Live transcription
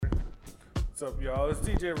What's up, y'all? It's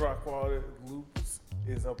DJ Rockwall. Loops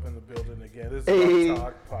is up in the building again. This is Hey.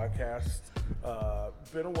 Rock Talk podcast.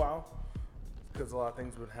 Been a while because a lot of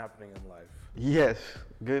things been happening in life. Yes,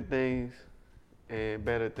 good things and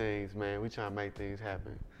better things, man. We trying to make things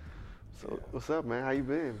happen. So, Yeah. What's up, man? How you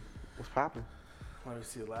been? What's popping? Let me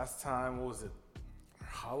see. Last time, what was it?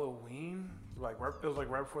 Halloween? It was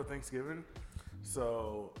like right before Thanksgiving.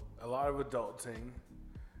 So a lot of adulting,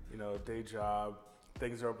 day job.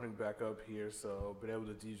 Things are opening back up here, so been able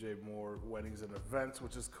to DJ more weddings and events,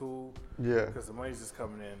 which is cool. Yeah. Because the money's just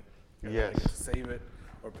coming in. And Yes. I get to save it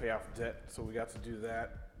or pay off debt. So we got to do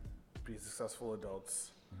that. Be successful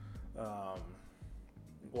adults.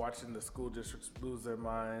 Watching the school districts lose their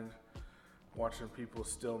mind. Watching people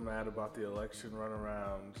still mad about the election run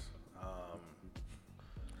around.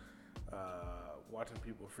 Watching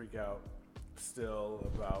people freak out still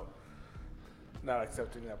about not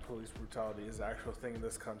accepting that police brutality is an actual thing in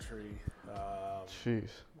this country. Jeez.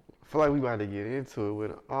 I feel like we about to get into it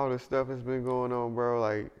with all the stuff that's been going on, bro.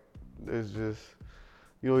 Like, there's just,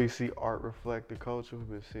 you see art reflect the culture. We've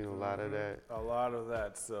been seeing a lot of that. A lot of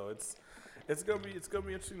that. So it's gonna be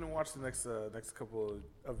interesting to watch the next couple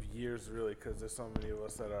of years, really, because there's so many of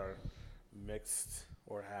us that are mixed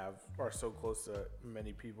or are so close to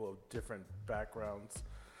many people of different backgrounds.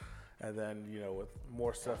 And then, with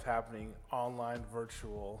more stuff happening online,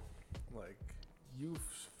 virtual, like you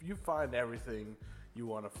find everything you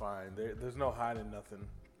want to find. There's no hiding nothing,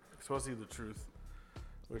 especially the truth,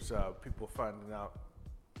 which people finding out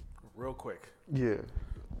real quick. Yeah,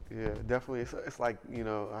 definitely. It's like,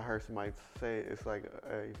 I heard somebody say it's like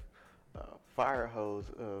a fire hose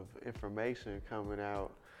of information coming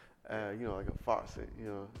out, like a faucet,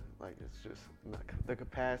 like it's just, the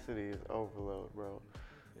capacity is overload, bro.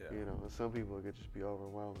 Yeah. And some people could just be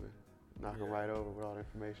overwhelming, knocking right over with all the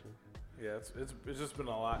information. Yeah, it's just been a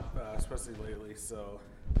lot, especially lately. So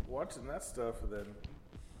watching that stuff, and then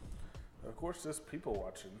of course just people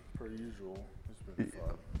watching per usual. It's been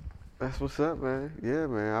fun. That's what's up, man. Yeah,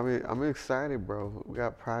 man. I mean, I'm excited, bro. We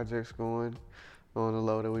got projects going on the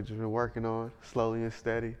low that we just been working on, slowly and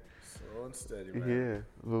steady. Slow and steady, man. Yeah,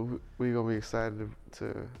 but we gonna be excited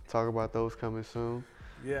to talk about those coming soon.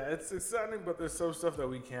 Yeah, it's exciting, but there's some stuff that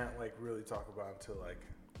we can't really talk about until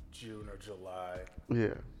June or July.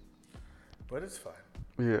 Yeah. But it's fine.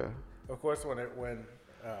 Yeah. Of course, when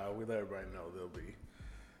we let everybody know,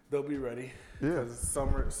 they'll be ready. Yeah. Because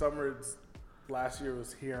summer last year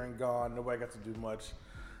was here and gone. Nobody got to do much.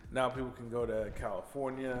 Now people can go to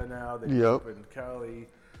California. Now they reopened Cali.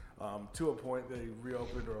 To a point, they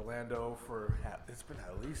reopened Orlando it's been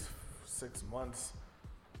at least 6 months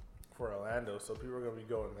for Orlando, so people are gonna be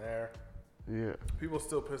going there. Yeah. People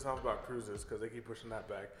still piss off about cruises because they keep pushing that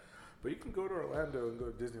back. But you can go to Orlando and go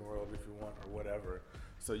to Disney World if you want or whatever.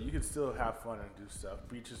 So you can still have fun and do stuff.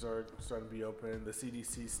 Beaches are starting to be open. The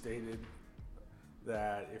CDC stated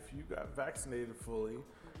that if you got vaccinated fully,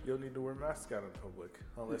 you'll need to wear masks out in public.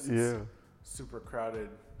 Unless it's super crowded,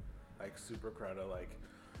 like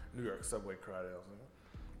New York subway crowded. I was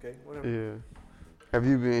like, okay, whatever. Yeah. Have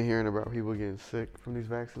you been hearing about people getting sick from these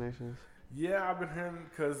vaccinations? Yeah, I've been hearing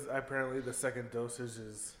because apparently the second dosage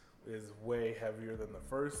is way heavier than the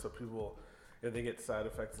first. So people, if they get side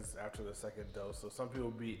effects, it's after the second dose. So some people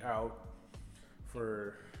be out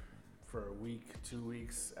for a week, 2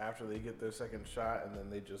 weeks after they get their second shot, and then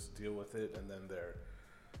they just deal with it, and then they're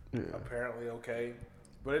apparently okay.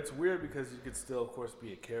 But it's weird because you could still, of course,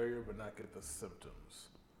 be a carrier but not get the symptoms.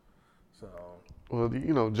 So. Well,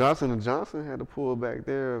 Johnson & Johnson had to pull back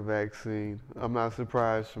their vaccine. I'm not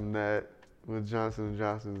surprised from that with Johnson &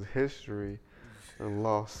 Johnson's history and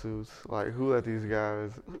lawsuits. Like, who let these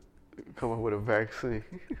guys come up with a vaccine?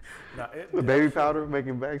 The baby powder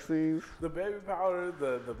making vaccines? The baby powder,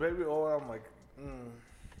 the baby oil, I'm like,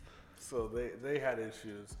 So they had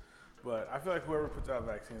issues. But I feel like whoever puts out a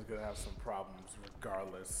vaccine is going to have some problems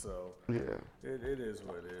regardless. So yeah, it is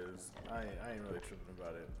what it is. I ain't really tripping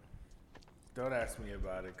about it. Don't ask me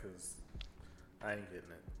about it because I ain't getting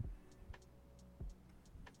it.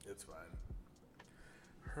 It's fine.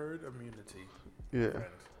 Herd immunity. Yeah. Friend.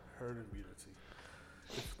 Herd immunity.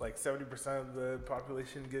 If 70% of the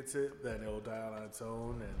population gets it, then it'll die on its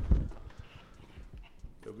own and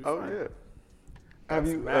it'll be fine. Oh, yeah. That's Have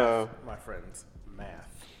you, math, my friends.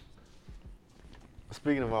 Math.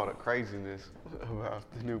 Speaking of all the craziness about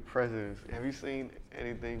the new presidents, have you seen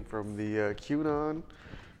anything from the QAnon?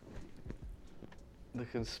 The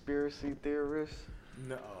conspiracy theorists?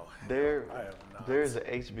 No. I have not. There's an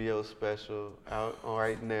HBO special out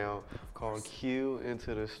right now called Q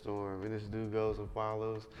Into the Storm. And this dude goes and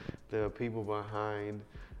follows the people behind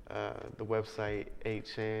the website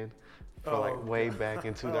 8chan for like way God. back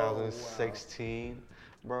in Oh, wow. 2016,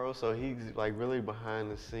 bro. So he's like really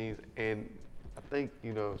behind the scenes, and I think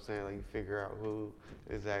you know what I'm saying. Like you figure out who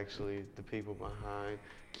is actually the people behind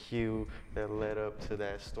Q that led up to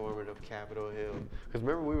that storming of Capitol Hill. Because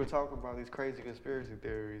remember we were talking about these crazy conspiracy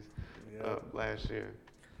theories Yeah. last year.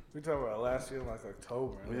 We talked about it last year in like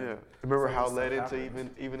October. And Yeah. then Remember some how of it the led stuff into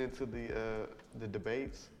happened. even into the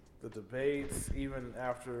debates? The debates, even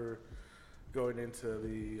after going into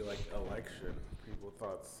the like election, people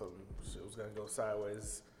thought some shit was gonna go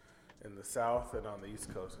sideways in the South and on the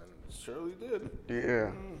East Coast, and it surely did.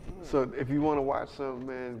 Yeah. So if you want to watch something,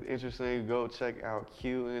 man, interesting, go check out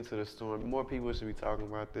Q Into the Storm. More people should be talking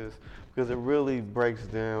about this because it really breaks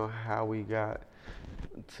down how we got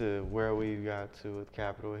to where we got to with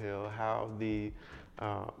Capitol Hill, how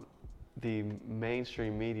um, the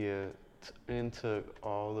mainstream media took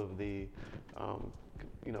all of the um,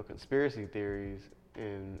 conspiracy theories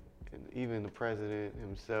and even the president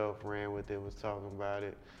himself ran with it, was talking about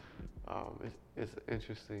it. It's an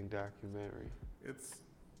interesting documentary. It's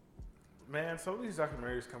man, some of these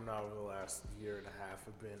documentaries coming out over the last year and a half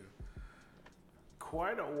have been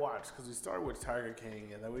quite a watch because we started with Tiger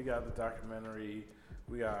King, and then we got the documentary.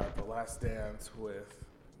 We got The Last Dance with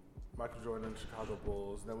Michael Jordan and the Chicago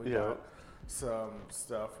Bulls. Then we got some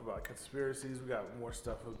stuff about conspiracies. We got more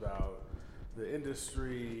stuff about the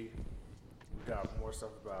industry. We got more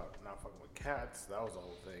stuff about not fucking with cats. That was the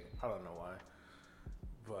whole thing. I don't know why,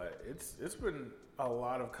 but it's been a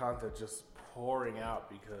lot of content just pouring out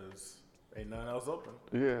because ain't nothing else open.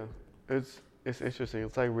 Yeah, it's interesting.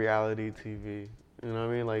 It's like reality TV. You know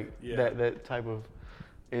what I mean? Like Yeah. that type of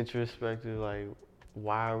introspective. Like,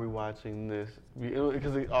 why are we watching this?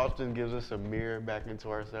 Because it often gives us a mirror back into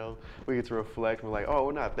ourselves. We get to reflect. We're like, oh,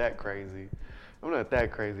 we're not that crazy. I'm not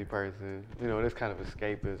that crazy person. You know, this kind of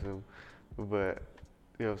escapism. But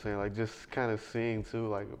you know what I'm saying? Like just kind of seeing too,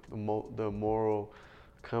 like the moral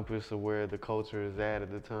compass of where the culture is at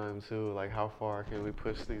the time too. Like how far can we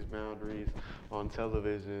push these boundaries on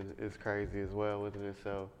television is crazy as well within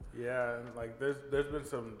itself. Yeah, and like there's been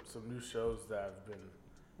some new shows that have been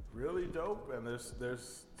really dope, and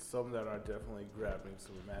there's some that are definitely grabbing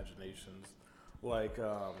some imaginations, like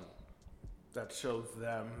that shows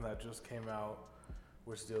Them that just came out,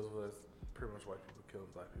 which deals with pretty much white people killing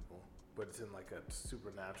black people, but it's in like a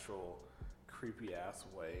supernatural, creepy ass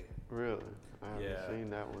way. Really? I haven't seen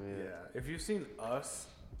that one yet. Yeah, if you've seen Us,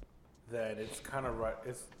 then it's kind of right.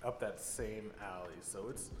 It's up that same alley, so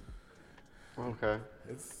it's Okay.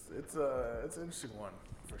 it's an interesting one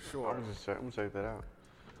for sure. I'm gonna check that out.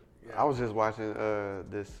 Yeah. I was just watching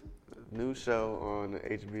this new show on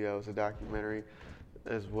HBO. It's a documentary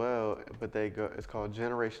as well, but it's called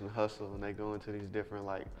Generation Hustle, and they go into these different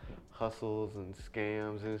like hustles and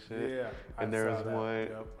scams and shit. Yeah, And I there was saw that. one,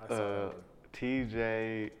 Yep, I saw that one.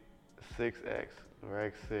 TJ6X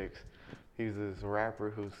or X6. He's this rapper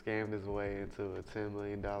who scammed his way into a $10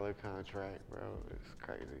 million contract, bro. It's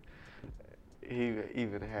crazy. He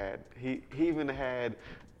even had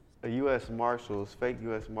a U.S. Marshals, fake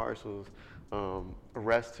U.S. Marshals,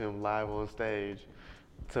 arrest him live on stage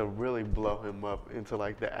to really blow him up into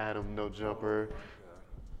like the Adam No Jumper,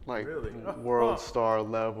 like Really? world star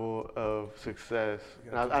level of success.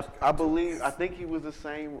 And I think he was the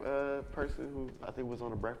same person who I think was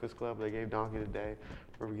on the Breakfast Club. They gave Donkey the Day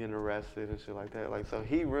for getting arrested and shit like that. Like, so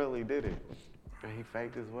he really did it, and he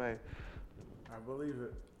faked his way. I believe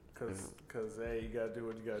it, cause hey, you gotta do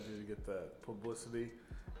what you gotta do to get that publicity.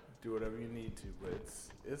 Do whatever you need to, but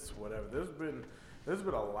it's whatever. There's been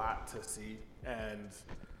a lot to see, and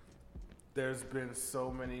there's been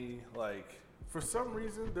so many, like, for some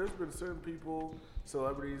reason there's been certain people,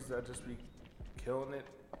 celebrities that just be killing it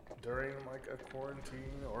during like a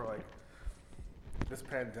quarantine or like this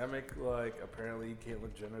pandemic. Like apparently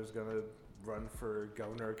Caitlyn Jenner's gonna run for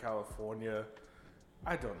governor of California.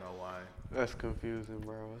 I don't know why. That's confusing,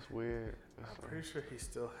 bro. It's weird. I'm pretty sure he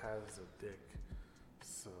still has a dick.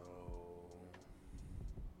 So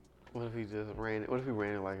what if he just ran it? What if he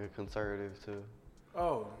ran it like a conservative too?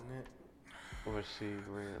 oh, Or she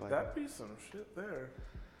ran it like that'd be some shit there.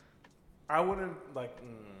 I wouldn't like.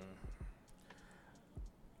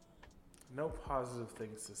 No positive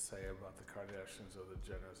things to say about the Kardashians or the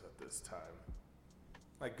Jenners at this time.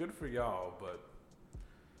 Like, good for y'all, but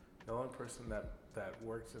the only person that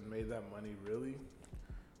worked and made that money really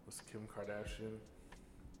was Kim Kardashian,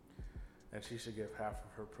 and she should give half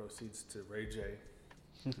of her proceeds to Ray J.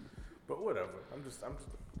 But whatever. I'm just.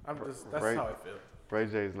 That's Ray- how I feel. Ray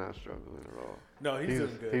J's not struggling at all. No, he's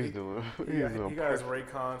doing good. He's doing. He got his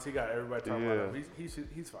Raycons. He got everybody talking about Yeah. him.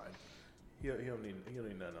 He's fine. He don't need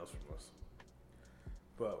nothing else from us.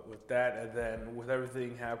 But with that, and then with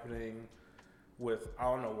everything happening, with I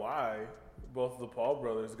don't know why, both of the Paul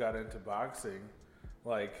brothers got into boxing,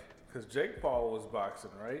 like because Jake Paul was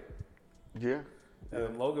boxing, right? Yeah. And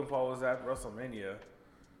then Logan Paul was at WrestleMania.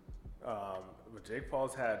 But Jake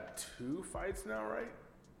Paul's had 2 fights now, right?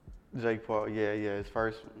 Jake Paul, yeah. His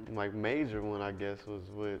first like major one, I guess, was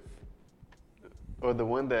with, or the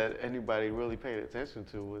one that anybody really paid attention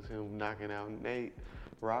to was him knocking out Nate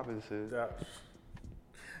Robinson.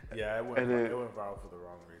 Yeah, it went viral for the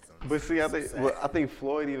wrong reasons. But see, I think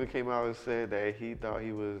Floyd even came out and said that he thought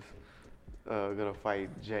he was gonna fight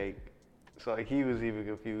Jake. So like he was even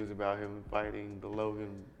confused about him fighting the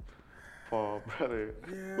Logan Paul brother,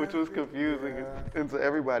 which was confusing into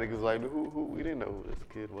everybody because like who we didn't know who this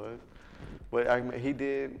kid was. But he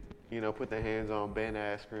did, put their hands on Ben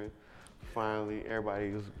Askren. Finally,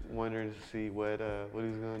 everybody was wondering to see what he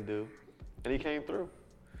was gonna do, and he came through.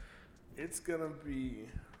 It's gonna be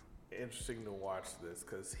interesting to watch this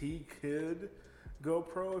because he could go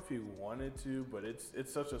pro if he wanted to, but it's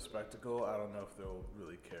such a spectacle. I don't know if they'll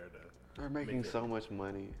really care to. They're making so much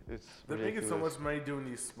money. They're making so much money doing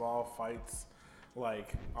these small fights,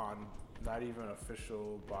 like on not even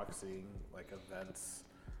official boxing like events.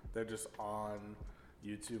 They're just on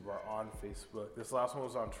YouTube or on Facebook. This last one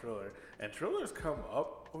was on Triller, and Triller's come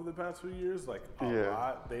up over the past few years, like a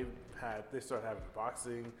lot. They started having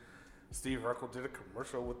boxing. Steve Urkel did a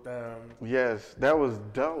commercial with them. Yes, that was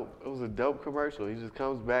dope. It was a dope commercial. He just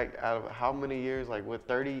comes back out of how many years? Like what,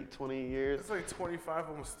 30, 20 years? It's like 25,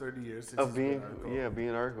 almost 30 years since of being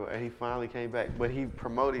Urkel. And he finally came back. But he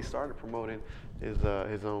started promoting his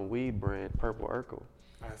own weed brand, Purple Urkel.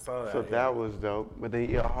 I saw that. So that was dope. But then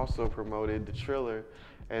he also promoted the Triller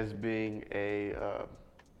as being a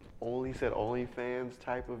OnlyFans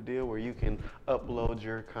type of deal where you can upload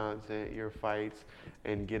your content, your fights,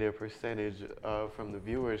 and get a percentage from the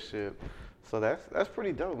viewership. So that's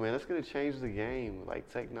pretty dope, man. That's gonna change the game, like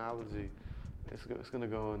technology. It's gonna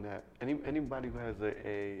go on that. Anybody who has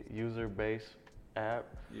a user-based app,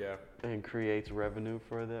 and creates revenue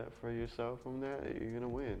for yourself from that, you're gonna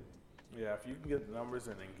win. Yeah, if you can get the numbers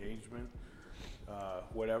and engagement,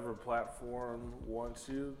 whatever platform wants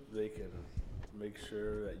you, they can make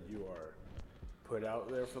sure that you are put out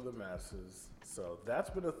there for the masses. So that's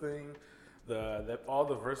been a thing. All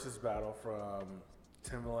the versus battle from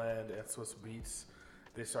Timbaland and Swiss Beats,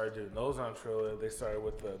 they started doing those on Triller. They started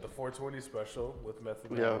with the 420 special with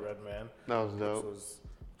Method Man and Redman. That was dope.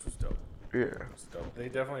 Which was dope. Yeah. It was dope. They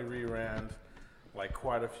definitely re-ran like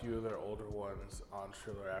quite a few of their older ones on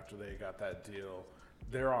Triller after they got that deal.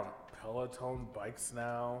 They're on Peloton bikes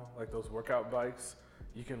now, like those workout bikes.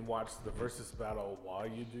 You can watch the versus battle while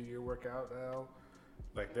you do your workout now.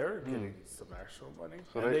 Like they're getting some actual money,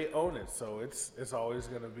 and they own it. So it's always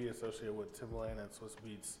going to be associated with Timbaland and Swiss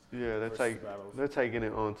Beats. Yeah, they're taking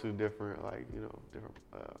it onto different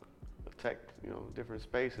different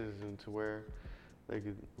spaces, into where they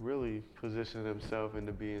could really position themselves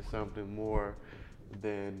into being something more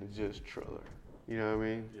than just Triller. You know what I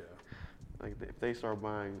mean? Yeah. Like if they start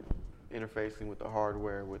interfacing with the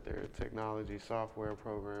hardware, with their technology software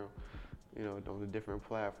program, on the different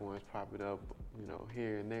platforms popping up,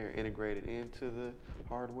 here and there, integrated into the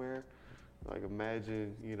hardware. Like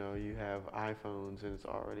imagine, you have iPhones and it's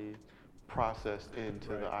already processed into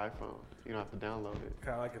the iPhone. You don't have to download it.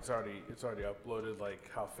 Kind of like it's already uploaded, like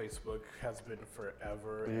how Facebook has been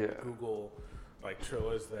forever, and Google, like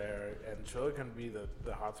Triller's there, and Triller can be the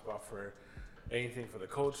hotspot for anything for the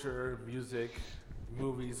culture, music.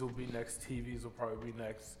 Movies will be next, TVs will probably be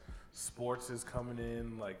next, sports is coming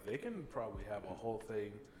in. Like they can probably have a whole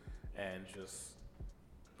thing and just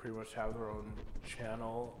pretty much have their own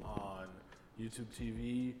channel on YouTube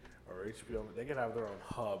TV or HBO. They can have their own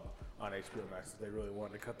hub on HBO Max if they really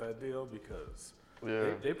wanted to cut that deal, because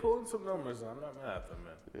they pull in some numbers and I'm not mad at them,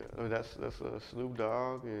 man. Yeah, I mean, that's Snoop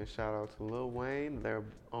Dogg, and shout out to Lil Wayne, their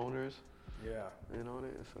owners. Yeah. In on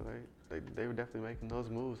it, so they were definitely making those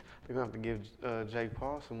moves. They're gonna have to give Jake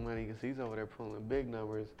Paul some money because he's over there pulling big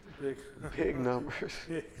numbers. Big numbers.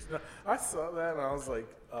 I saw that and I was like,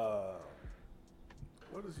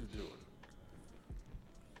 what is he doing?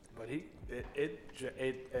 But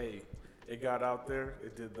it got out there.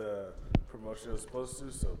 It did the promotion it was supposed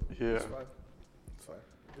to, so it's fine. It's fine.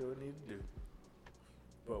 Do what it need to do.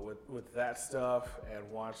 But with that stuff and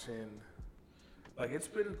watching. Like, it's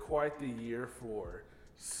been quite the year for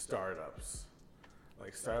startups.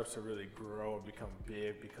 Like, startups to really grow and become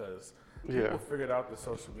big because people figured out the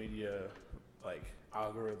social media,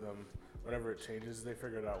 algorithm. Whenever it changes, they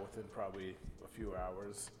figured it out within probably a few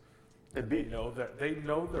hours. It'd They be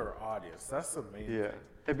know their audience. That's the main yeah. thing.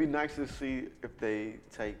 It'd be nice to see if they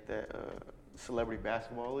take that celebrity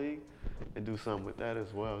basketball league and do something with that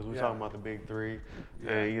as well. 'Cause we're Yeah. talking about the big three,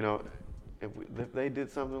 Yeah. and you know, if they did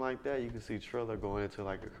something like that, you can see Triller going into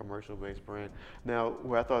like a commercial-based brand. Now,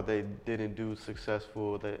 where I thought they didn't do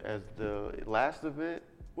successful as the last event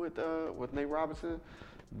with Nate Robinson,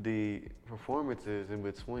 the performances in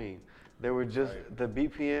between. They were just Right. the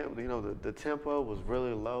BPM, you know, the tempo was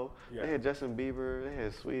really low. Yeah. They had Justin Bieber, they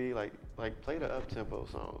had Sweetie, like play the up tempo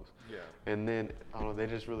songs. Yeah. And then I don't know, they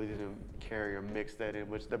just really didn't carry or mix that in,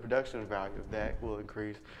 which the production value of that will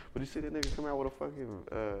increase. But you see that nigga come out with a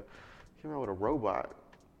fucking came out with a robot.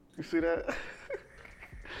 You see that?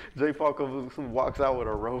 Jay Paul comes walks out with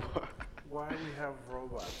a robot. Why do we have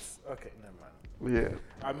robots? Okay, never mind. Yeah.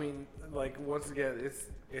 I mean, like once again,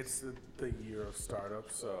 it's the year of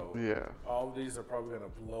startups, so Yeah. all of these are probably gonna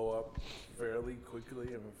blow up fairly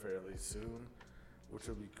quickly and fairly soon, which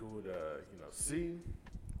will be cool to see.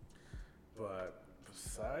 But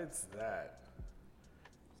besides that,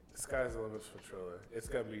 sky's the limit for Triller. It's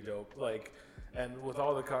gonna be dope. Like, and with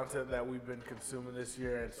all the content that we've been consuming this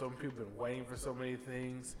year, and some people have been waiting for so many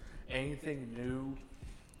things, anything new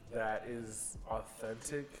that is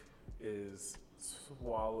authentic is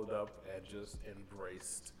swallowed up and just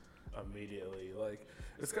embraced immediately. Like,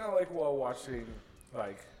 it's kind of like while watching,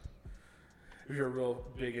 like, if you're real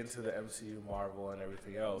big into the MCU, Marvel, and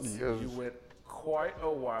everything else, Yes. you went quite a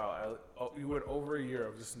while. You went over a year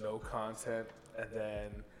of just no content, and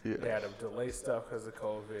then they had to delay stuff because of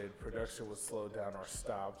COVID. Production was slowed down or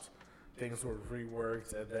stopped. Things were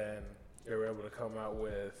reworked, and then they were able to come out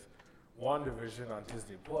with WandaVision on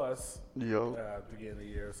Disney Plus Yo. at the beginning of the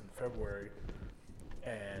year, it was in February,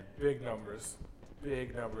 and big numbers.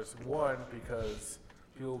 One, because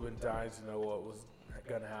people have been dying to know what was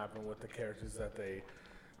going to happen with the characters that they've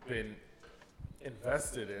been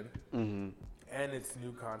invested in. Mm-hmm. And it's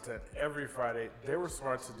new content every Friday. They were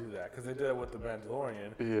smart to do that because they did it with The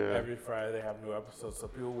Mandalorian. Yeah. Every Friday they have new episodes, so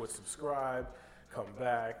people would subscribe, come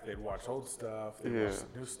back, they'd watch old stuff, they'd watch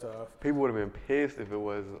the new stuff. People would have been pissed if it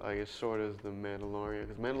was like as short as The Mandalorian,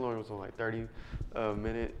 because Mandalorian was on like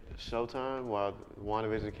 30-minute showtime, while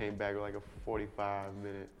WandaVision came back with like a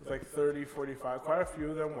 45-minute. It was like 30, 45. Quite a few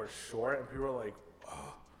of them were short, and people were like,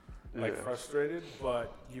 frustrated.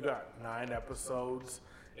 But you got 9 episodes.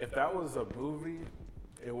 If that was a movie,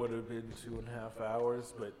 it would have been 2.5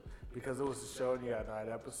 hours. But because it was a show and you got 9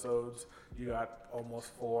 episodes, you got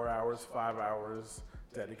almost 4 hours, 5 hours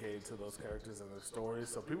dedicated to those characters and their stories.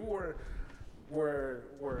 So people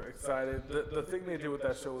were excited. The thing they did with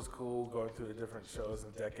that show was cool, going through the different shows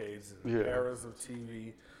and decades and eras of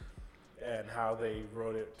TV, and how they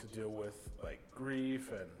wrote it to deal with like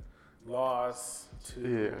grief and loss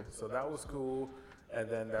too. Yeah. So that was cool. And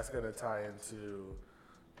then that's going to tie into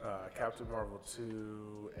Captain Marvel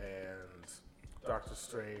 2 and Doctor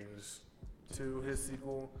Strange 2, his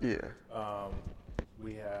sequel. Yeah.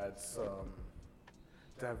 We had some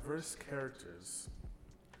diverse characters,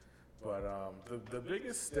 but the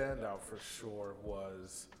biggest standout for sure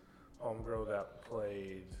was homegirl that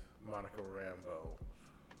played Monica Rambeau,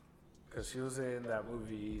 because she was in that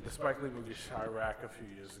movie, the Spike Lee movie Chirac, a few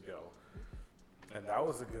years ago. And that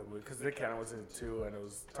was a good movie because Nick Cannon was in it too, and it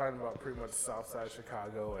was talking about pretty much South Side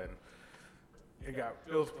Chicago, and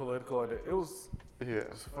it was political, and it was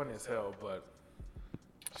funny as hell. But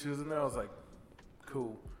she was in there. I was like,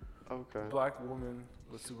 cool. Okay. Black woman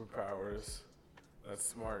with superpowers, that's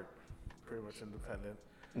smart, pretty much independent.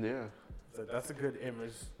 Yeah. So that's a good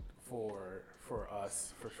image for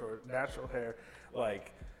us for sure. Natural hair,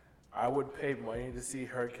 like I would pay money to see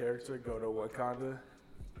her character go to Wakanda,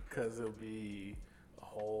 because it'll be a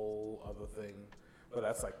whole other thing. But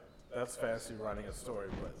that's fancy running a story.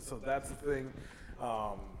 But so that's the thing.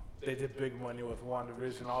 They did big money with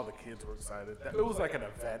WandaVision. All the kids were excited. It was like an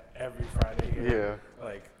event every Friday here. Yeah.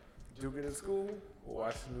 Like, do get in school, we'll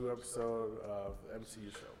watch a new episode of the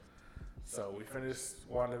MCU show. So we finished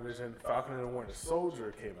WandaVision. Falcon and the Winter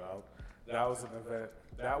Soldier came out. That was an event.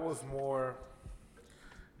 That was more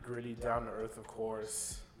gritty, down to earth, of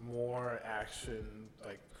course. More action,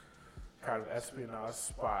 like kind of espionage,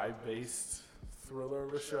 spy-based thriller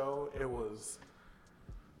of a show. It was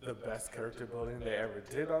the best character building they ever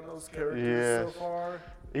did on those characters so far.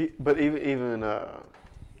 But even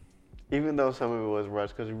though some of it was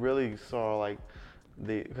rushed, because you really saw like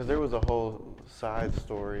because there was a whole side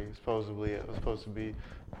story. Supposedly it was supposed to be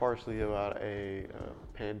partially about a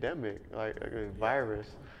pandemic, like a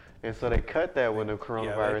virus. And so they cut that when the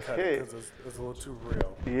coronavirus hit. Because it was a little too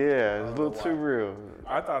real. Yeah, it's a little too real.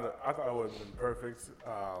 I thought it would have been perfect.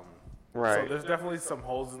 So Right. there's definitely some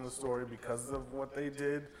holes in the story because of what they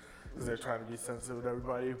did, because they're trying to be sensitive to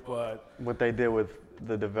everybody. But What they did with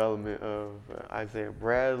the development of Isaiah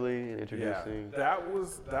Bradley and yeah, introducing. that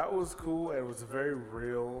was cool. And it was very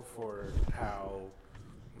real for how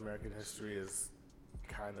American history is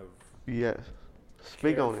kind of Yes.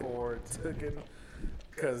 Speak cared on it. for, taken,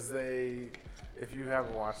 because if you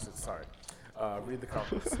haven't watched it, sorry, read the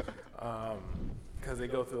comics, because they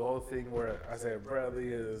go through the whole thing where Isaiah Bradley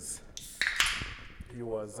he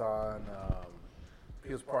was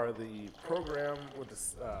part of the program with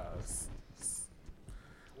the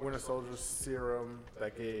Winter Soldier serum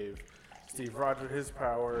that gave Steve Rogers his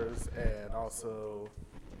powers and also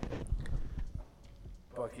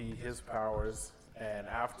Bucky his powers. And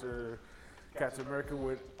after Captain America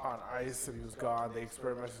went on ice and he was gone, they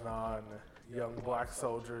experimented on young black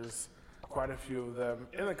soldiers, quite a few of them.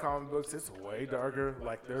 In the comic books, it's way darker.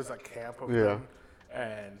 Like, there's a camp of Yeah. them,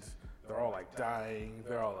 and they're all, like, dying.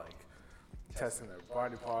 They're all, like, testing their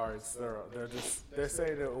body parts. They're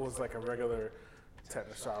saying it was, like, a regular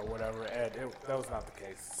tetanus shot or whatever, and that was not the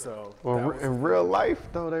case. So Well, that was, in real life,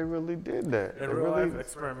 though, they really did that. in They real really, life,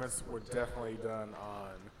 experiments were definitely done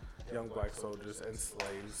on young black soldiers and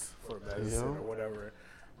slaves for medicine Yeah. or whatever.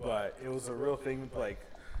 But it was a real thing. Like,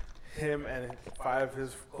 him and 5 of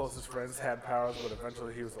his closest friends had powers, but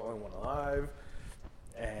eventually he was the only one alive.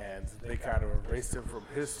 And they kind of erased him from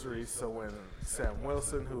history. So when Sam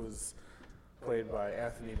Wilson, who was played by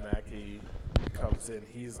Anthony Mackie, comes in,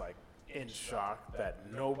 he's like in shock that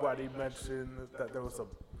nobody mentioned that there was a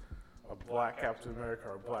black Captain America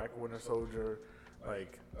or a black Winter Soldier,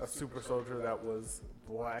 like a super soldier that was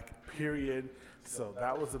black, period. So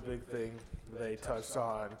that was a big thing. They touched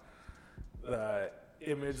on the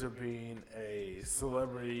image of being a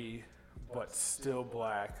celebrity but still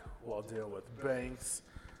black while dealing with banks,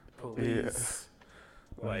 police,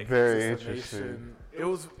 like Very just the interesting. nation.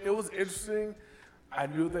 It was interesting. I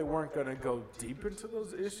knew they weren't gonna go deep into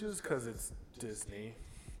those issues because it's Disney.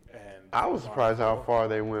 And I was surprised how Marvel. far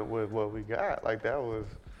they went with what we got. Like, that was,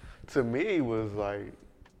 to me, was like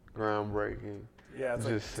groundbreaking. Yeah, it's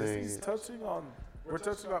Just like saying Disney's it. touching on. We're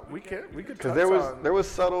touching on. We could Because touch on. there was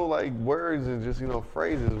subtle like words and just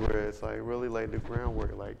phrases where it's like really laid the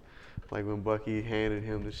groundwork. Like when Bucky handed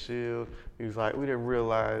him the shield, he was like, "We didn't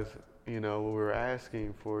realize what we were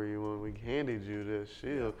asking for you when we handed you this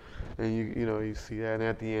shield." And you see that. And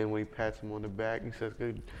at the end when he pats him on the back, he says,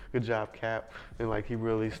 "Good job, Cap." And like he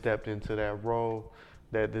really stepped into that role.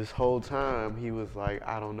 That this whole time he was like,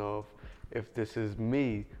 "I don't know if this is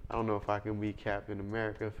me. I don't know if I can be Captain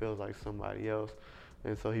America. It feels like somebody else."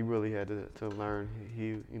 And so he really had to learn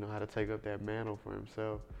how to take up that mantle for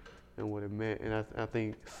himself and what it meant. And I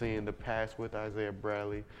think seeing the past with Isaiah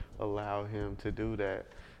Bradley allowed him to do that.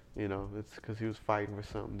 It's because he was fighting for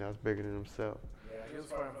something that was bigger than himself. Yeah, he was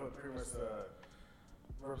fighting for pretty much the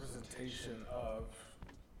representation of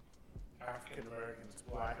African Americans,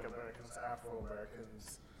 Black Americans, Afro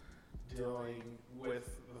Americans, dealing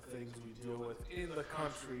with the things we deal with in the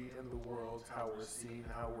country, in the world, how we're seen,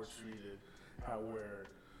 how we're treated, how we're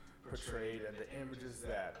portrayed, and the images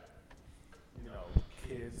that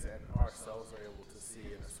kids and ourselves are able to see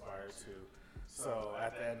and aspire to. So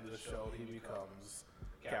at the end of the show, he becomes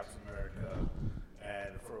Captain America,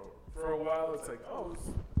 and for a while it's like, oh, it's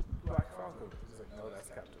Black Falcon. He's like, no, that's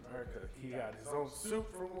Captain America. He got his own suit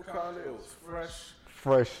from Wakanda. It was fresh.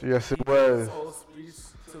 Fresh, yes He it gave his was. whole speech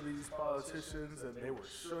to these politicians, and they were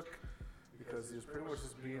shook because he was pretty much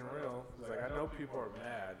just being real. He's like, I know people are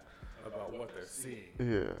mad about what they're seeing.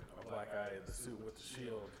 Yeah. A black guy in the suit with the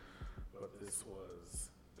shield, but this was.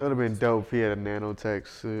 It would have been dope if he had a nanotech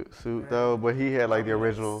suit though, but he had like the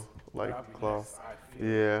original That'd be cloth. nice, I feel.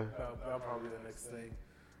 Yeah. That'll probably be the next thing.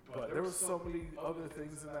 But there was so many other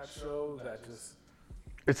things in that show that just.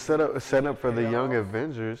 It's set up for the Yeah. Young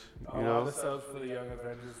Avengers, A lot of the stuff for the Young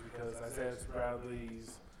Avengers because Isaiah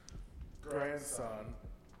Bradley's grandson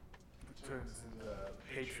turns into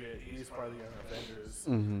Patriot. He's part of the Young Avengers.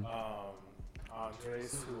 Mhm.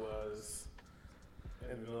 Andres, who was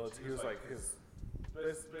in the military, he was like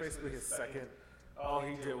basically his second. All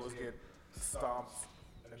he did was get stomped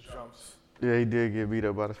and jumped. Yeah, he did get beat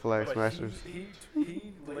up by the Flag But Smashers. he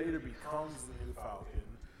later becomes the new Falcon.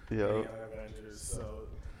 Yeah. The Young Avengers. So,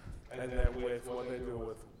 and then with what they do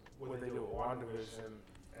with WandaVision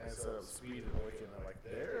instead of Speed and Wiccan, I'm like,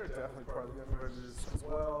 they're definitely part of the Young Avengers as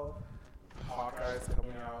well. Hawkeye's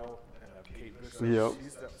coming out and Kate Bishop. Yep.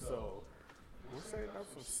 She's so we're setting up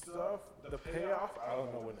some stuff. The payoff, I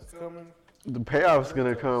don't know when it's coming. The payoff's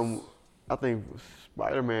gonna come. I think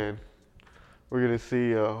Spider-Man. We're gonna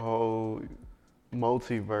see a whole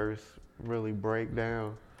multiverse really break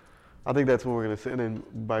down I think that's when we're gonna see. And then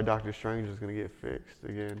by Doctor Strange is gonna get fixed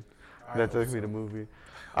again. I That's hope gonna be so. the movie.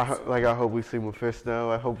 I hope we see Mephisto.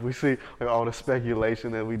 I hope we see like all the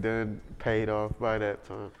speculation that we done paid off by that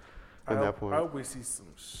time. At that I point. hope we see some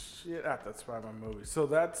shit at that Spider-Man movie. So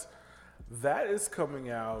that is coming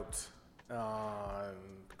out on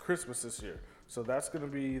Christmas this year. So that's going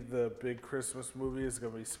to be the big Christmas movie. It's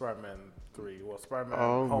going to be Spider-Man 3. Well, Spider-Man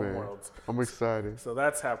Oh man, Homeworlds. I'm excited. So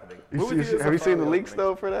that's happening. Have you seen the leaks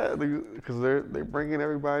though for that? Because they're bringing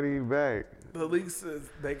everybody back. The leaks says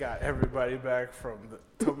they got everybody back from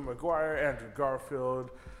Tobey Maguire, Andrew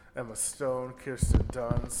Garfield, Emma Stone, Kirsten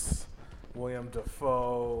Dunst, William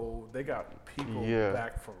Dafoe. They got people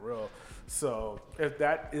back for real. So if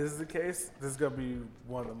that is the case, this is gonna be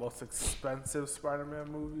one of the most expensive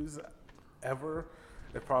Spider-Man movies ever.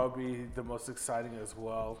 It'll probably be the most exciting as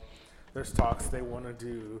well. There's talks they want to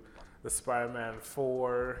do the Spider-Man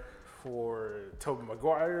 4 for Tobey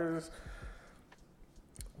Maguire's.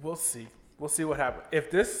 We'll see. We'll see what happens. If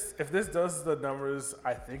this does the numbers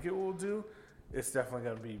I think it will do, it's definitely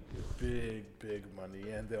gonna be big money,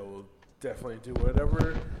 and they will definitely do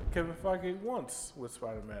whatever Kevin Feige wants with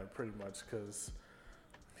Spider-Man, pretty much, because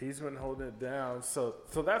he's been holding it down. So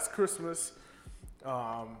that's Christmas,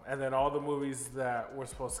 and then all the movies that were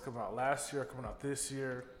supposed to come out last year are coming out this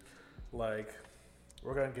year. Like,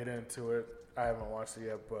 we're gonna get into it. I haven't watched it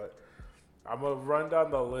yet, but I'm gonna run down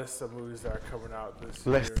the list of movies that are coming out this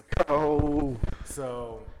year. Let's go.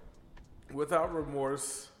 So, Without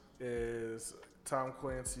Remorse is Tom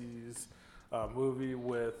Clancy's movie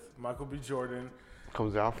with Michael B. Jordan.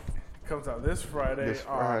 Comes out This Friday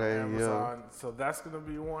on Amazon. yeah. So that's gonna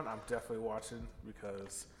be one I'm definitely watching,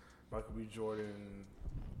 because Michael B. Jordan,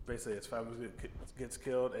 basically his family gets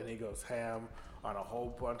killed and he goes ham on a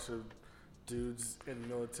whole bunch of dudes in the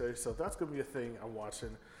military. So that's gonna be a thing I'm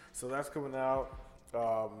watching. So that's coming out.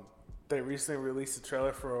 They recently released a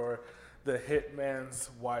trailer for The Hitman's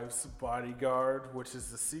Wife's Bodyguard, which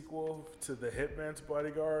is the sequel to The Hitman's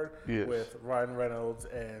Bodyguard with Ryan Reynolds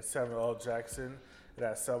and Samuel L. Jackson. It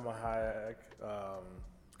has Selma Hayek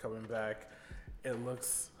coming back. It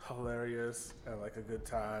looks hilarious and like a good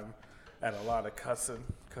time, and a lot of cussing,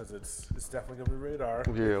 because it's definitely gonna be rated R.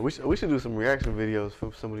 Yeah, we should do some reaction videos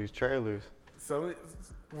from some of these trailers. So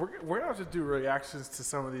we're gonna have to do reactions to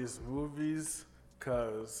some of these movies,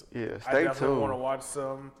 because I stay definitely tuned. want to watch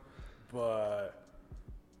some, but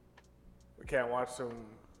we can't watch them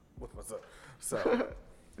with myself. So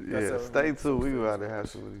Yeah, stay tuned. We about to have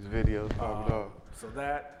some of these videos popping up. so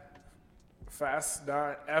that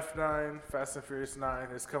F9, Fast and Furious 9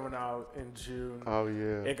 is coming out in June. Oh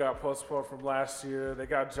yeah. It got postponed from last year. They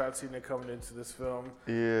got John Cena coming into this film.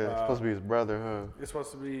 Yeah, it's supposed to be his brother, huh? It's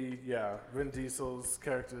supposed to be, Vin Diesel's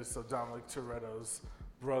character, so Dominic Toretto's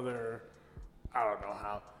brother. I don't know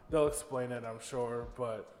how. They'll explain it, I'm sure,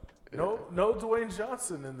 but no Dwayne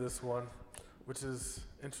Johnson in this one, which is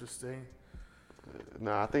interesting.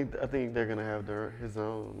 No, I think they're gonna have his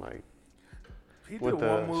own, like, He did with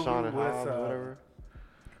one movie Shawn with Hobbs, whatever.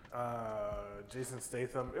 Jason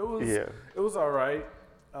Statham. It was all right.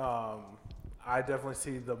 I definitely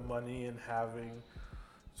see the money in having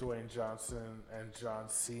Dwayne Johnson and John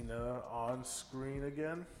Cena on screen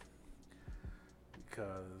again,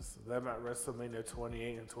 because them at WrestleMania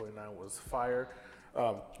 28 and 29 was fire.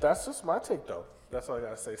 That's just my take, though. That's all I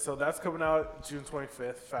gotta say. So that's coming out June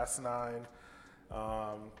 25th, Fast 9.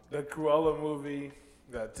 The Cruella movie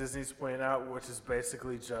that Disney's putting out, which is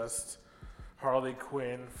basically just Harley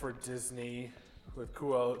Quinn for Disney with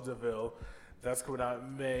Cruella DeVille. That's coming out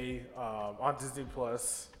in May on Disney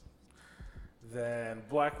Plus. Then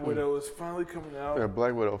Black Widow is finally coming out. Yeah,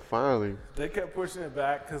 Black Widow finally. They kept pushing it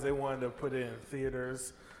back because they wanted to put it in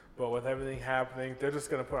theaters, but with everything happening, they're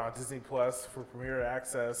just gonna put it on Disney Plus for premiere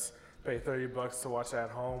access. Pay $30 to watch at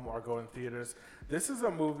home or go in theaters. This is a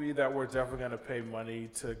movie that we're definitely gonna pay money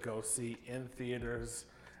to go see in theaters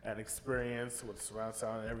and experience with surround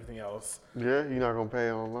sound and everything else. Yeah, you're not gonna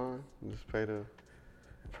pay online. Just pay the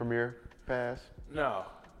premiere pass. No.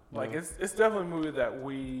 Like, it's definitely a movie that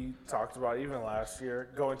we talked about even last year,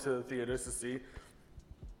 going to the theaters to see.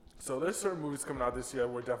 So there's certain movies coming out this year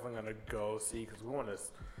we're definitely going to go see because we want to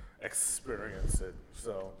experience it.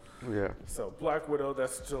 So Black Widow,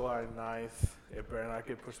 that's July 9th. It better not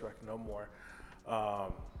get pushed back no more.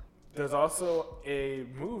 There's also a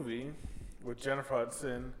movie with Jennifer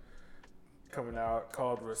Hudson coming out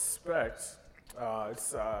called Respect.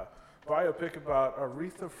 It's a biopic about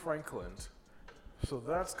Aretha Franklin. So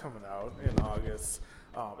that's coming out in August.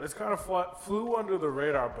 It's kind of flew under the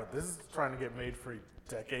radar, but this is trying to get made for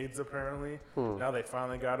decades, apparently. Now they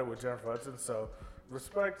finally got it with Jennifer Hudson. So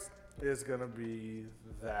Respect is gonna be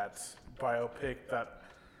that biopic that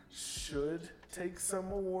should take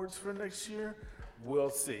some awards for next year. We'll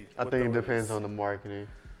see. I think it depends on the marketing,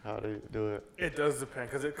 how they do it. It does depend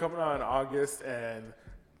because it's coming out in August, and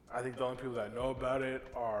I think the only people that know about it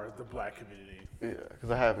are the Black community. Yeah,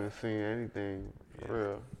 because I haven't seen anything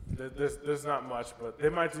for real. There's not much, but they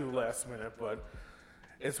might do last minute. But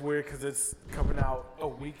it's weird because it's coming out a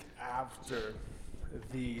week after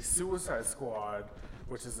the Suicide Squad,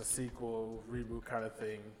 which is a sequel, reboot kind of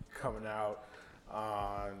thing, coming out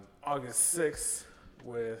on August 6th,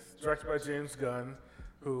 directed by James Gunn,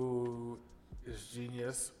 who is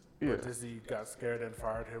genius. Yeah. But Disney got scared and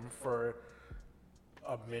fired him for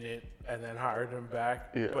a minute and then hired him back.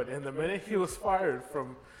 Yeah. But in the minute he was fired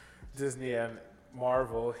from Disney and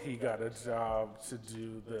Marvel, he got a job to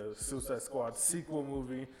do the Suicide Squad sequel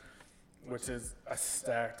movie, which is a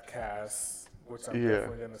stacked cast, which I'm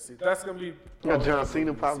definitely going to see. That's going to be... You got John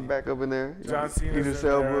Cena popping back up in there. John Cena's Idris in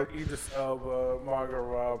Elba. there, Idris Elba, Margot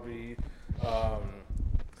Robbie,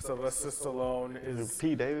 Sylvester Stallone is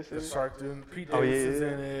Pete Davis the in it? Shark Dude. Pete Oh, Davis yeah, is yeah.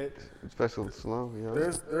 in it. Special Stallone, yeah.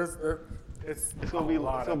 It's gonna be- a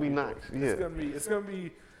lot it's gonna of be people. nice, yeah. It's gonna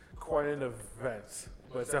be quite an event,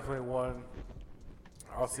 but it's definitely one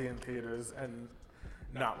I'll see in theaters and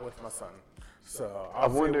not with my son. So I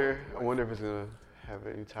wonder if it's gonna have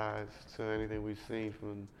any ties to anything we've seen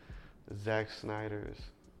from Zack Snyder's.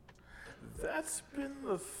 That's been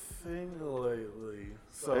the thing lately.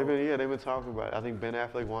 So They've been talking about it. I think Ben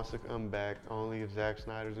Affleck wants to come back only if Zack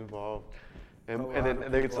Snyder's involved, and A lot then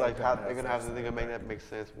of it's people like like how Ben they're gonna Affleck have to think of make back. that make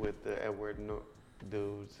sense with the Edward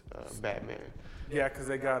dude's Batman. yeah, because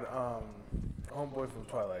they got homeboy from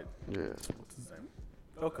Twilight. Yeah. What's his name?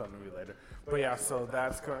 They'll come to me later. But yeah, so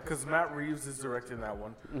that's because Matt Reeves is directing that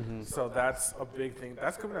one. Mm-hmm. So that's a big thing.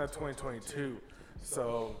 That's coming out in 2022.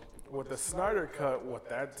 So with the Snyder Cut, what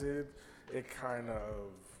that did, it kind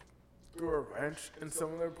of threw a wrench in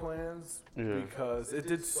some of their plans Yeah. because it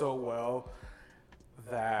did so well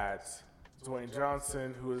that Dwayne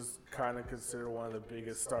Johnson, who is kind of considered one of the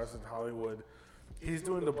biggest stars in Hollywood, he's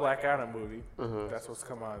doing the Black Adam movie. Uh-huh. That's what's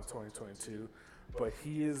coming out in 2022. But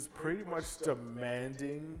he is pretty much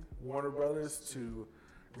demanding Warner Brothers to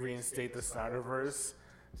reinstate the Snyderverse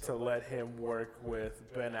to let him work with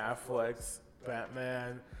Ben Affleck's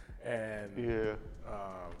Batman and Yeah.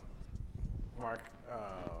 Mark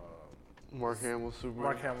Mark Superman.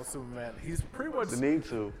 Mark Hamill Superman. He's pretty much They need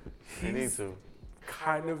to. They need he's to.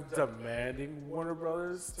 kind of demanding Warner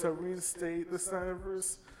Brothers to reinstate the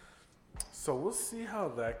Snyderverse. So we'll see how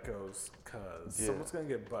that goes, because Yeah. someone's gonna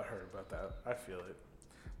get butthurt about that. I feel it,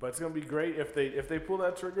 but it's gonna be great if they pull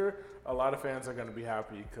that trigger. A lot of fans are gonna be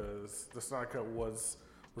happy because the Snyder Cut was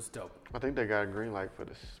dope. I think they got a green light for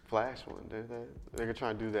the Flash one, didn't they? They could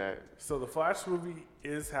try and do that. So the Flash movie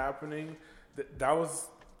is happening. That was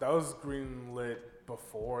greenlit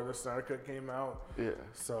before the Snyder Cut came out. Yeah.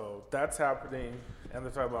 So that's happening, and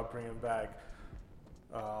they're talking about bringing back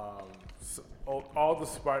all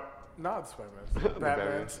the not Spider-Man, The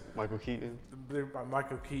Batman's, Michael Keaton. by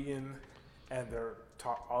Michael Keaton, and they're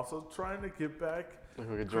also trying to get back Like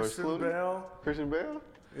George Christian Clooney. Bale. Christian Bale?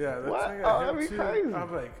 Yeah, that's What? thing Oh, him that'd be too. crazy.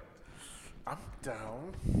 I'm like, I'm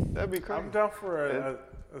down. That'd be crazy. I'm down for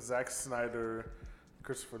a Zack Snyder,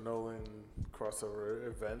 Christopher Nolan crossover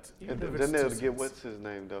event. And Even if then it's they'll just- get what's his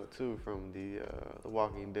name though too from the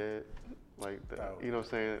Walking Dead, like That would- you know what I'm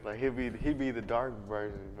saying? Like he'd be the dark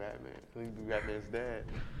version of Batman. He'd be Batman's dad.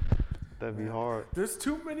 That'd be hard. There's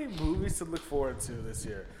too many movies to look forward to this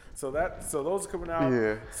year. So those are coming out.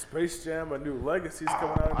 Yeah. Space Jam: A New Legacy's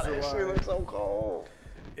coming out in that shit July. looks so cold.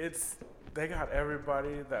 They got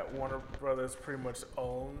everybody that Warner Brothers pretty much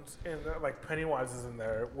owns in there. Like Pennywise is in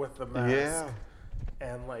there with the mask. Yeah.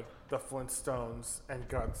 And like the Flintstones and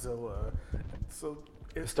Godzilla. So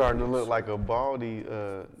It's starting to look like a Baldy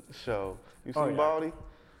show. You seen Oh, yeah. Baldy?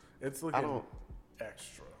 It's looking don't-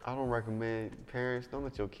 extra. I don't recommend parents don't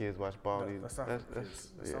let your kids watch Baldy. That's not for kids.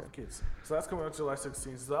 That's yeah. not for kids. So that's coming out July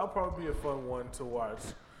 16th. So that'll probably be a fun one to watch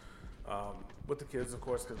with the kids, of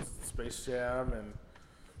course, because it's Space Jam and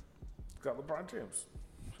it's got LeBron James.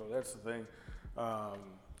 So that's the thing.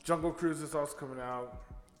 Jungle Cruise is also coming out.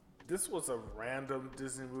 This was a random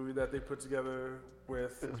Disney movie that they put together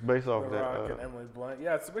with It's based off The Rock that. and Emily Blunt.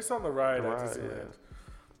 Yeah, it's based on The Ride The at Ride, Disneyland. yeah.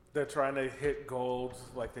 They're trying to hit gold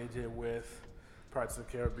like they did with Pirates of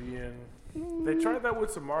the Caribbean. They tried that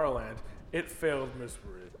with Tomorrowland. It failed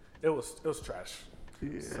miserably. It was trash.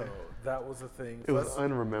 Yeah. So that was a thing. It was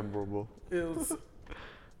unrememberable.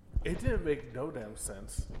 It didn't make no damn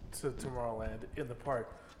sense to Tomorrowland in the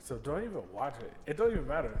park. So don't even watch it. It don't even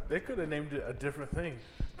matter. They could have named it a different thing.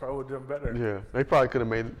 Probably would have done better. Yeah, they probably could have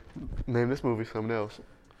named this movie something else.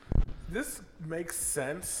 This makes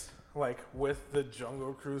sense, like with the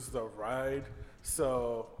Jungle Cruise, the ride.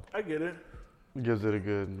 So I get it. Gives it a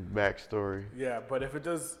good backstory. Yeah, but if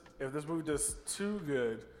this movie does too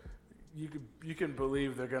good, you can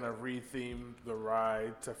believe they're gonna retheme the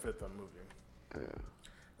ride to fit the movie. Yeah.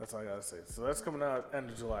 That's all I gotta say. So that's coming out end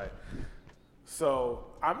of July. So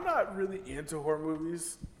I'm not really into horror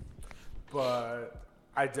movies, but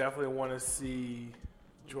I definitely want to see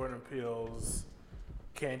Jordan Peele's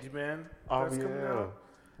Candyman. Oh, That's coming yeah. out.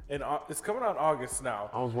 And it's coming out in August now.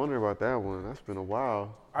 I was wondering about that one. That's been a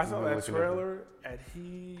while. I saw I've been that looking at it. trailer, and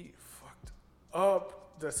he fucked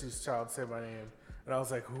up Destiny's Child, Say My Name. And I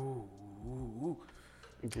was like, ooh, ooh, ooh.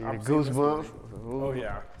 Yeah, I'm seeing this goosebumps. movie. Oh,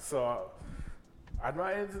 yeah. So I'm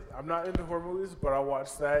not into horror movies, but I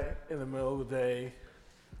watched that in the middle of the day,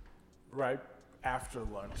 right after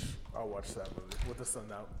lunch. I'll watch that movie with the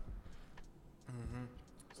sun out.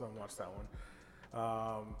 So I'll watch that one.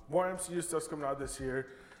 More MCU stuff's coming out this year.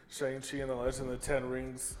 Shang-Chi and the Legend of the Ten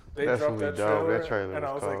Rings. They That's dropped gonna that be dope. trailer, That trailer and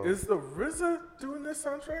I was was like, cold. is the RZA doing this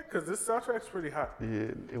soundtrack? Because this soundtrack's pretty hot.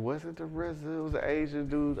 Yeah, it wasn't the RZA. It was an Asian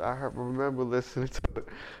dude. Remember listening to it.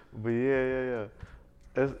 But yeah.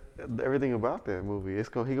 That's everything about that movie. He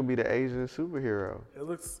gonna be the Asian superhero. It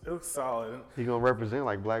looks solid. He gonna represent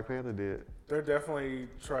like Black Panther did. They're definitely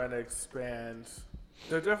trying to expand.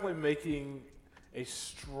 They're definitely making a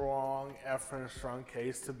strong effort and strong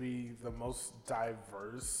case to be the most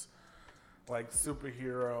diverse, like,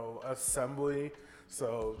 superhero assembly.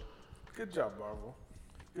 So, good job, Marvel.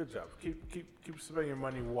 Good job. Keep spending your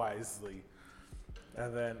money wisely.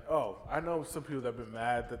 And then, I know some people that have been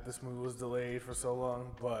mad that this movie was delayed for so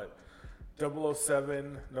long, but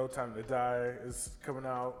 007, No Time to Die is coming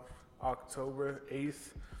out October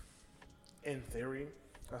 8th. In theory,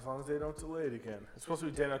 as long as they don't delay it again. It's supposed to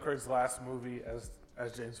be Daniel Craig's last movie as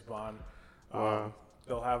James Bond. Wow.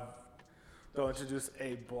 They'll introduce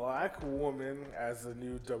a black woman as the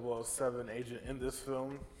new 007 agent in this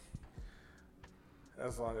film.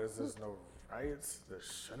 As long as there's no riots, there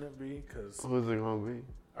shouldn't be, because Who's it gonna be?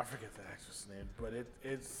 I forget the actress name, but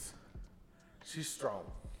she's strong.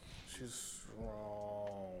 She's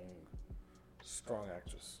strong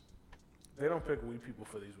actress. They don't pick weak people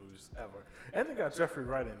for these movies ever, and they got Jeffrey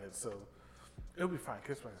Wright in it, so it'll be fine.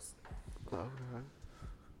 Kiss my ass. Okay.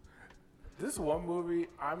 This one movie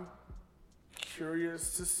I'm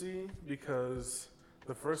curious to see because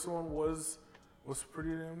the first one was pretty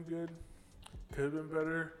damn good. Could have been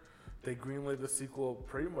better. They greenlit the sequel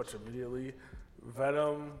pretty much immediately.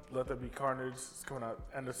 Venom, Let There Be Carnage is coming out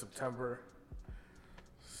end of September.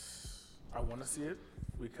 I want to see it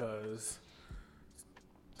because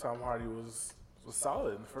Tom Hardy was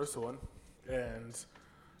solid in the first one, and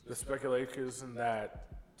the speculation that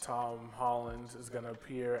Tom Holland is going to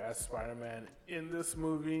appear as Spider-Man in this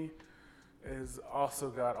movie has also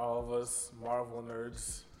got all of us Marvel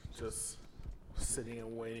nerds just sitting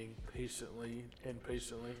and waiting impatiently.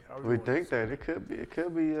 We think that it could be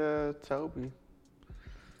Toby.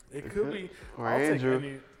 It could be. Or I'll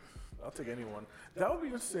Andrew. I'll take anyone. That would be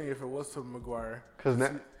interesting if it was Tobey Maguire. 'Cause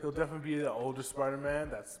He'll definitely be the older Spider-Man.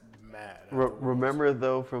 That's mad. Remember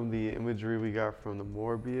though from the imagery we got from the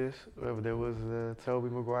Morbius, there was Tobey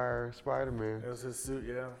Maguire Spider-Man. It was his suit,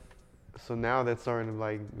 yeah. So now that's starting to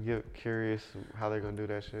like get curious how they're gonna do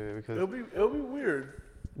that shit because It'll be weird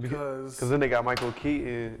because then they got Michael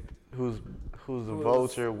Keaton who's the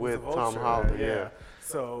Vulture with Tom Holland. Yeah.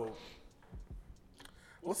 So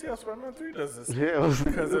we'll see how Spider-Man 3 does this. Yeah.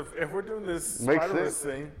 Because if we're doing this Makes Spider-Verse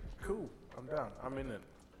sense. thing, cool. I'm down. I'm in it.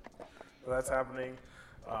 So that's happening.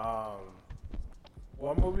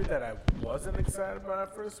 One movie that I wasn't excited about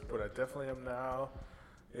at first, but I definitely am now,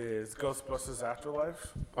 is Ghostbusters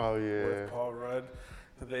Afterlife Oh yeah. with Paul Rudd.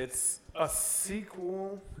 It's a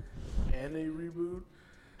sequel and a reboot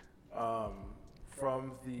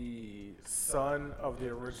from the son of the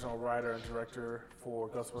original writer and director for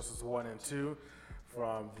Ghostbusters 1 and 2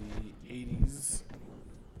 from the 80s.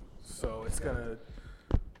 So it's going to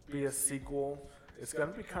be a sequel. It's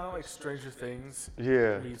going to be kind of like Stranger Things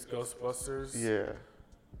Yeah. meets Ghostbusters. Yeah.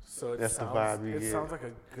 So That's the vibe you it get. sounds like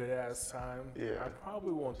a good ass time. Yeah. I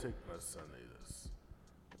probably won't take my son to this.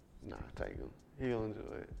 Nah, take him. He'll enjoy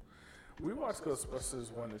it. We watched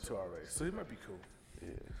Ghostbusters 1 and 2 already, so he might be cool. Yeah.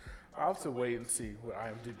 I'll have to wait and see what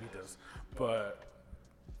IMDb does. But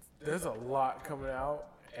there's a lot coming out,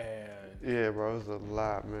 and Yeah, bro, it's a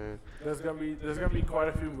lot, man. there's gonna be quite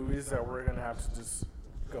a few movies that we're gonna have to just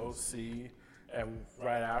go see, and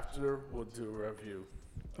right after we'll do a review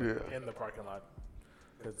Yeah. in the parking lot.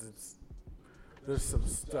 because there's some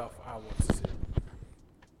stuff I want to see.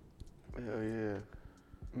 Hell yeah.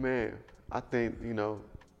 Man, I think,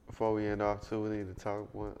 before we end off too, we need to talk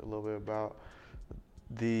a little bit about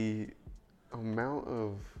the amount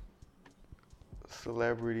of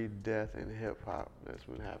celebrity death in hip hop that's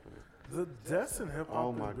been happening. The deaths in hip hop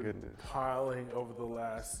Oh my have been goodness. piling over the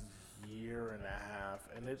last year and a half,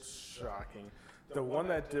 and it's shocking. The one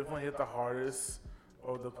that definitely hit the hardest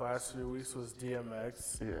over the past few weeks was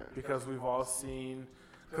DMX. Yeah. Because we've all seen,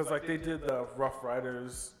 because like they did the Rough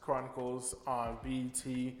Riders Chronicles on BET,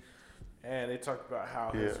 and they talked about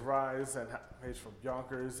how his rise and how he's from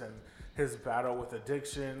Yonkers and his battle with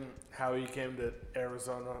addiction, how he came to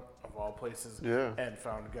Arizona of all places and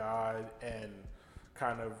found God and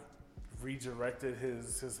kind of redirected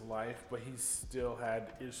his life, but he still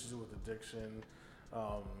had issues with addiction,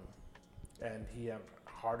 and he had a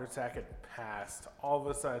heart attack and passed all of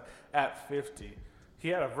a sudden at 50. He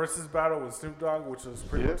had a versus battle with Snoop Dogg, which was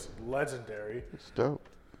pretty much legendary. It's dope.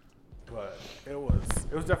 But it was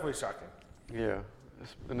definitely shocking. Yeah.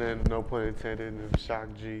 And then, no pun intended, and Shock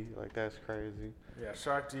G, like that's crazy. Yeah,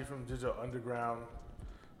 Shock G from Digital Underground,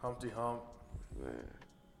 Humpty Hump. Man.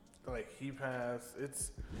 Like he passed.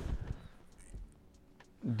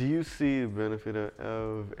 Do you see the benefit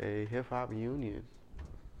of a hip hop union?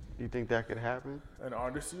 Do you think that could happen? An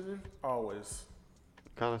artist union? Always.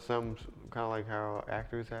 Kind of like how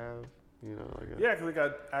actors have, Yeah, because they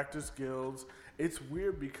got Actors Guilds. It's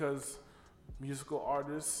weird because musical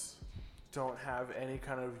artists don't have any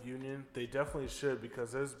kind of union. They definitely should,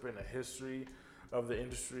 because there's been a history of the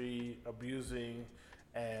industry abusing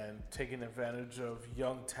and taking advantage of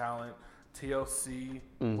young talent. TLC,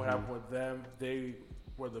 what happened with them? They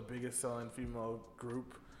were the biggest selling female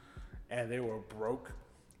group, and they were broke.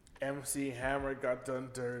 MC Hammer got done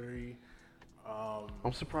dirty.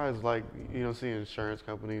 I'm surprised, seeing insurance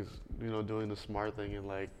companies, doing the smart thing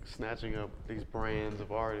and snatching up these brands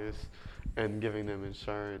of artists and giving them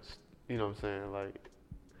insurance. You know what I'm saying? Like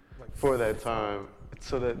for that time,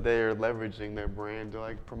 so that they're leveraging their brand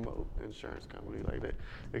to promote the insurance company. You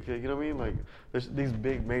know what I mean? Like there's these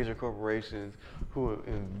big major corporations who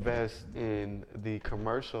invest in the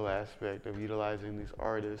commercial aspect of utilizing these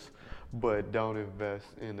artists, but don't invest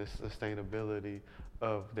in the sustainability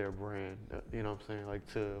of their brand. You know what I'm saying?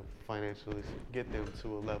 To financially get them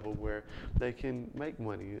to a level where they can make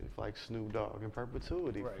money, like Snoop Dogg in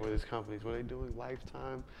perpetuity for these companies, where they're doing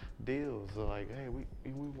lifetime deals. They're like, hey,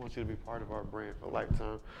 we want you to be part of our brand for a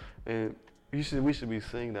lifetime. And we should be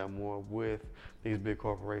seeing that more with these big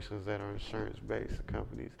corporations that are insurance-based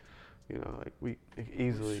companies.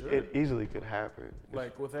 It easily could happen.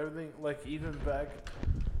 With everything, even back,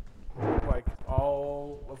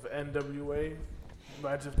 all of NWA,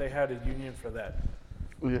 imagine if they had a union for that.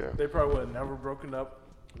 Yeah. They probably would have never broken up.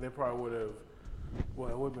 They probably would have, well,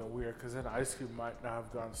 it would have been weird, because then Ice Cube might not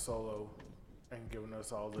have gone solo and given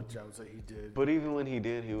us all the gems that he did. But even when he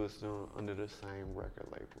did, he was still under the same record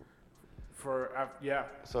label.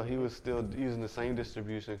 So he was still using the same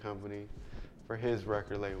distribution company for his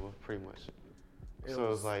record label, pretty much.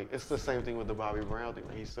 It's the same thing with the Bobby Brown thing.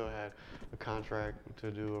 He still had a contract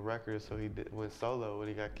to do a record, so he went solo when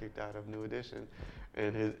he got kicked out of New Edition.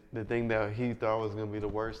 And the thing that he thought was going to be the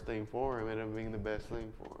worst thing for him ended up being the best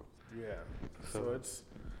thing for him. Yeah. So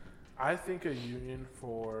I think a union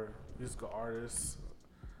for musical artists,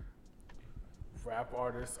 rap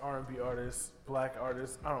artists, R&B artists, black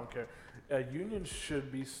artists, I don't care. A union should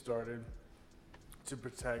be started to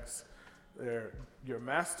protect your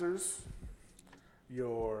masters,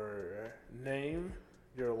 your name,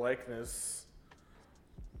 your likeness,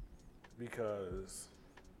 because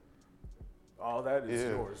all that is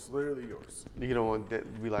yours, literally yours. You don't want that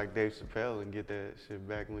to be like Dave Chappelle and get that shit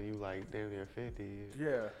back when you damn near 50.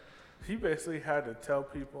 Yeah. He basically had to tell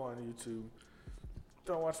people on YouTube,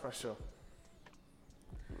 don't watch my show.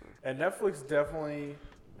 And Netflix definitely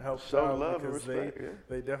helps out, because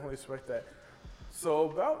they definitely respect that. So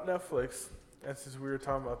about Netflix, and since we were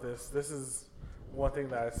talking about this is one thing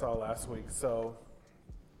that I saw last week. So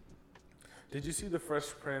did you see the Fresh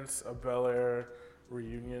Prince of Bel-Air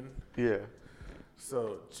reunion? Yeah.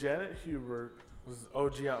 So Janet Hubert was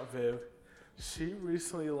OG Aunt Viv. She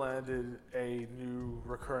recently landed a new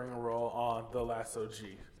recurring role on The Last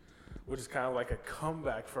OG, which is kind of like a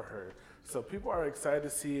comeback for her. So people are excited to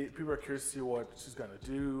see it. People are curious to see what she's going to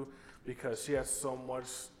do, because she has so much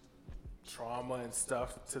trauma and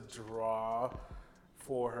stuff to draw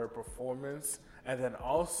for her performance. And then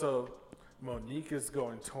also, Monique is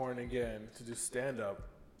going touring again to do stand-up.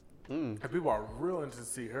 And people are real into to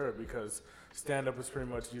see her, because stand up is pretty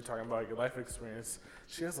much you talking about your life experience.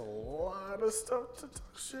 She has a lot of stuff to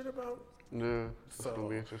talk shit about. Yeah, it's So, gonna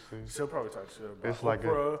be interesting. She'll probably talk shit about It's like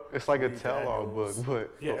Oprah, it's like a Lee tell-all book, Daniels.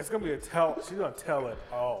 but Yeah, it's gonna be she's gonna tell it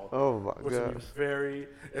all. oh my Which will be gosh.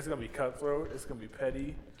 it's gonna be cutthroat, it's gonna be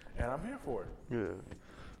petty, and I'm here for it. Yeah.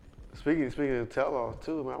 Speaking of tell-all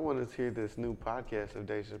too, man, I wanted to hear this new podcast of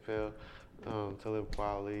Dave Chappelle, Talib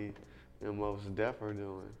Kweli, and Mos Def are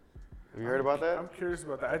doing. Have you heard about that? I'm curious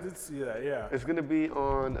about that. I did see that, yeah. It's gonna be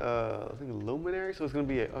on I think Luminary, so it's gonna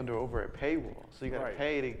be over at paywall. So you gotta Right.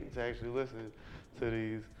 pay to actually listen to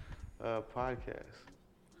these podcasts.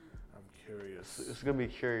 I'm curious. It's gonna be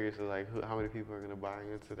curious of like how many people are gonna buy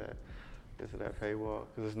into that paywall,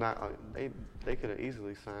 because it's not they could have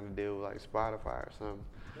easily signed a deal with like Spotify or something.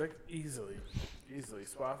 Like easily.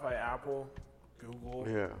 Spotify, Apple, Google.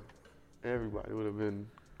 Yeah, everybody would have been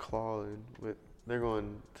clawing, but they're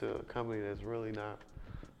going to a company that's really not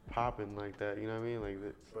popping like that. You know what I mean? Like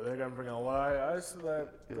that. But they're gonna bring a lot of eyes to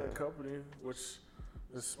that Yeah. company, which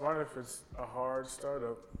is smart if it's a hard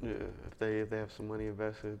startup. Yeah, if they have some money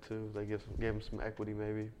invested too, they give them some equity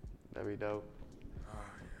maybe. That'd be dope. Oh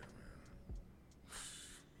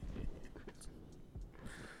yeah, man.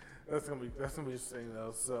 That's gonna be interesting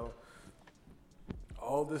though. So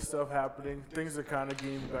all this stuff happening, things are kind of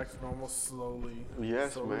getting back to normal slowly.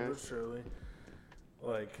 Yes, slowly man. but surely.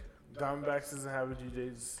 Like Diamondbacks doesn't have a due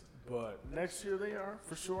dates, but next year they are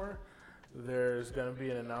for sure. There's gonna be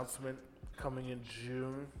an announcement coming in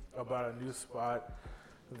June about a new spot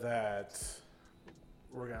that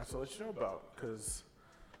we're gonna have to let you know about because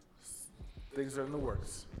things are in the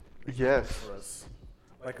works Yes, for us,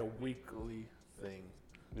 like a weekly thing.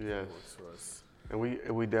 yes. Works for us. And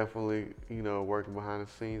we definitely, working behind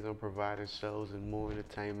the scenes on providing shows and more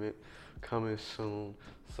entertainment coming soon.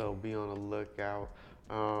 So be on the lookout.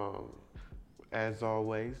 As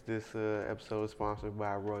always, this episode is sponsored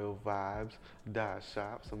by Royal Vibes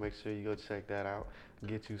 .shop. So make sure you go check that out.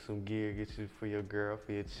 Get you some gear, get you for your girl,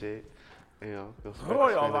 for your chick. Go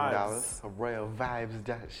Royal spend Vibes. $1. Royal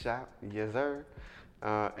Vibes .shop. Yes, sir.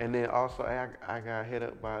 And then also, I got hit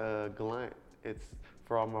up by Glunt. It's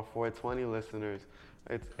for all my 420 listeners.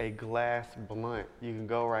 It's a glass blunt. You can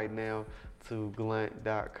go right now to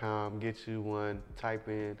glunt.com, get you one, type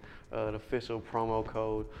in the official promo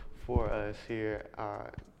code for us here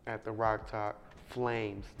at the Rock Talk,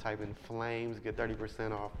 Flames. Type in Flames, get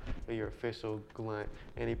 30% off of your official Glunt.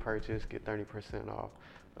 Any purchase, get 30% off.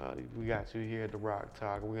 We got you here at the Rock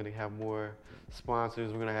Talk. We're gonna have more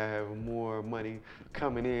sponsors. We're gonna have more money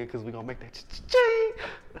coming in because we're gonna make that ching.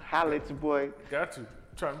 Holla at your boy. Got you.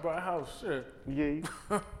 Trying to buy a house, shit. Yeah.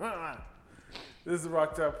 This is the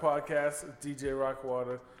Rock Talk Podcast. DJ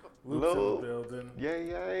Rockwater. Luke's in the building. Yay,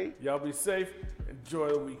 yay. Y'all be safe. Enjoy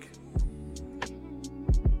the week.